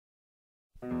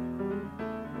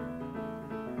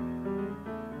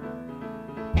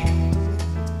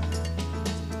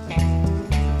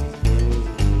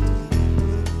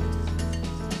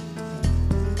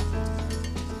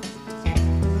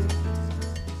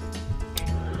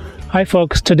Hi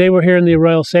folks, today we're here in the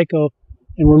Arroyo Seco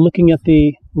and we're looking at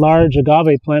the large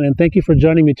agave plant, and thank you for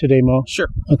joining me today, Mo. Sure.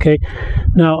 Okay,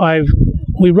 now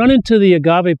we run into the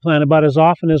agave plant about as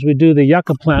often as we do the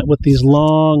yucca plant with these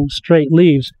long straight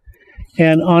leaves,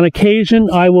 and on occasion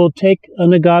I will take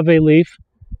an agave leaf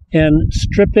and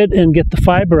strip it and get the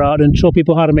fiber out and show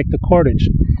people how to make the cordage.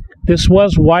 This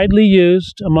was widely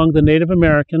used among the Native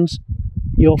Americans.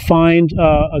 You'll find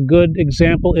a good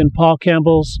example in Paul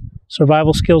Campbell's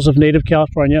Survival Skills of Native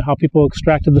California, how people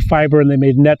extracted the fiber and they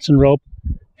made nets and rope.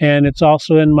 And it's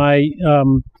also in my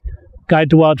Guide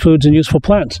to Wild Foods and Useful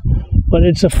Plants. But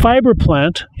it's a fiber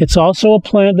plant. It's also a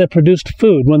plant that produced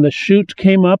food. When the shoot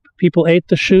came up, people ate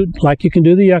the shoot, like you can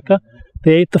do the yucca.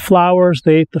 They ate the flowers,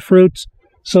 they ate the fruits.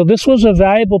 So this was a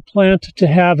valuable plant to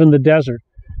have in the desert.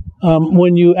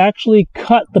 When you actually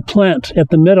cut the plant at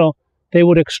the middle, they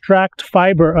would extract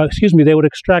they would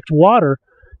extract water.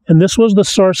 And this was the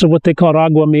source of what they called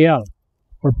agua miel,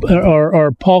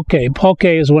 or pulque.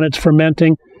 Pulque is when it's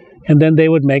fermenting, and then they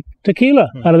would make tequila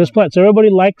out of this plant. So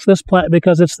everybody likes this plant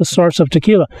because it's the source of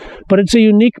tequila. But it's a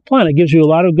unique plant. It gives you a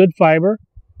lot of good fiber.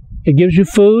 It gives you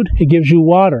food. It gives you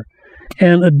water.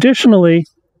 And additionally,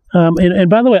 and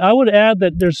by the way, I would add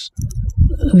that there's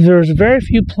very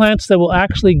few plants that will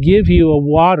actually give you a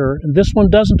water, and this one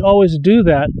doesn't always do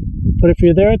that. But if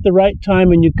you're there at the right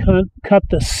time and you cut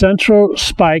the central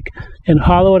spike and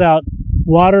hollow it out,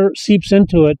 water seeps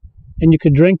into it and you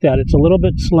could drink that. It's a little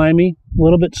bit slimy, a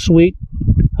little bit sweet,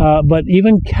 but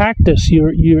even cactus,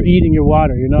 you're eating your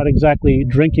water. You're not exactly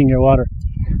drinking your water.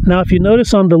 Now, if you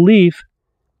notice on the leaf,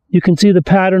 you can see the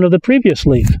pattern of the previous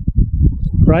leaf,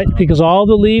 right? Because all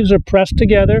the leaves are pressed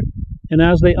together, and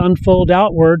as they unfold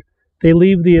outward, they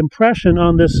leave the impression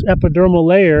on this epidermal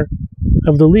layer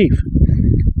of the leaf.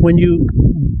 When you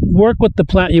work with the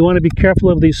plant, you want to be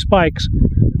careful of these spikes.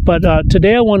 But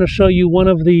today I want to show you one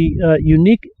of the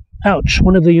unique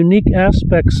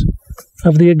aspects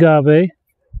of the agave.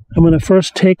 I'm going to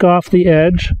first take off the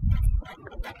edge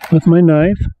with my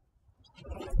knife.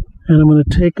 And I'm going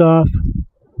to take off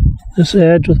this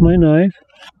edge with my knife.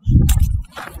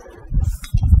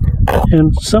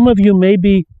 And some of you may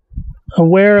be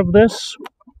aware of this,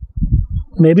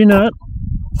 maybe not.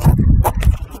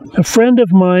 A friend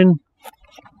of mine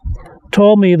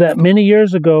told me that many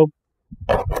years ago,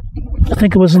 I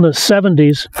think it was in the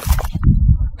 70s,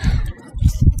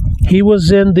 he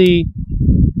was in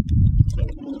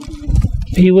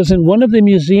one of the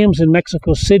museums in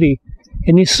Mexico City,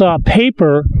 and he saw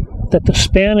paper that the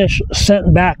Spanish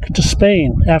sent back to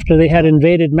Spain after they had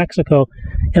invaded Mexico,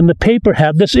 and the paper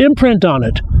had this imprint on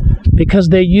it because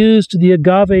they used the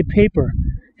agave paper.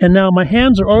 And now my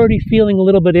hands are already feeling a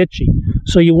little bit itchy,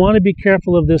 so you want to be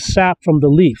careful of this sap from the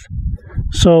leaf.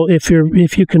 So if you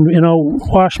can,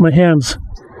 wash my hands,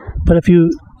 but if you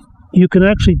can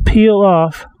actually peel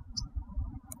off.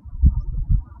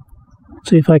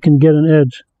 See if I can get an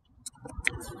edge.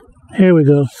 Here we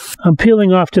go. I'm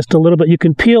peeling off just a little bit. You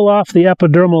can peel off the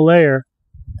epidermal layer,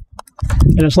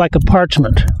 and it's like a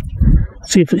parchment.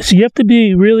 So you have to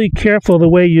be really careful the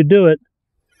way you do it.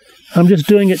 I'm just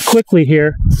doing it quickly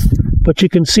here, but you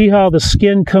can see how the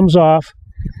skin comes off.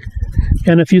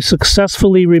 And if you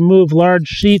successfully remove large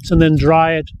sheets and then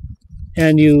dry it,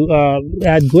 and you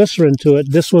add glycerin to it,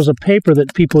 this was a paper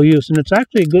that people used, and it's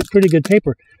actually a pretty good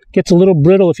paper. It gets a little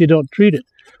brittle if you don't treat it.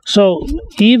 So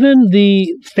even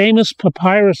the famous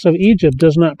papyrus of Egypt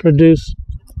does not produce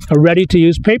a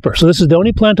ready-to-use paper. So this is the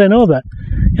only plant I know of that.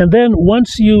 And then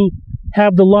once you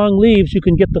have the long leaves, you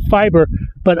can get the fiber.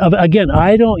 But again,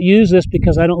 I don't use this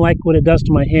because I don't like what it does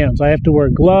to my hands. I have to wear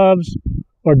gloves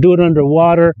or do it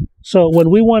underwater. So when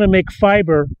we want to make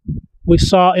fiber, we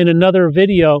saw in another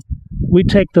video, we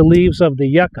take the leaves of the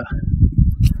yucca.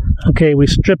 Okay, we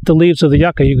strip the leaves of the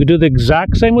yucca. You could do the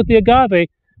exact same with the agave,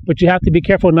 but you have to be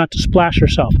careful not to splash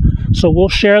yourself. So we'll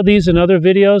share these in other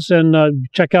videos, and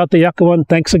check out the yucca one.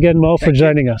 Thanks again, Mo, for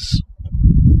joining us.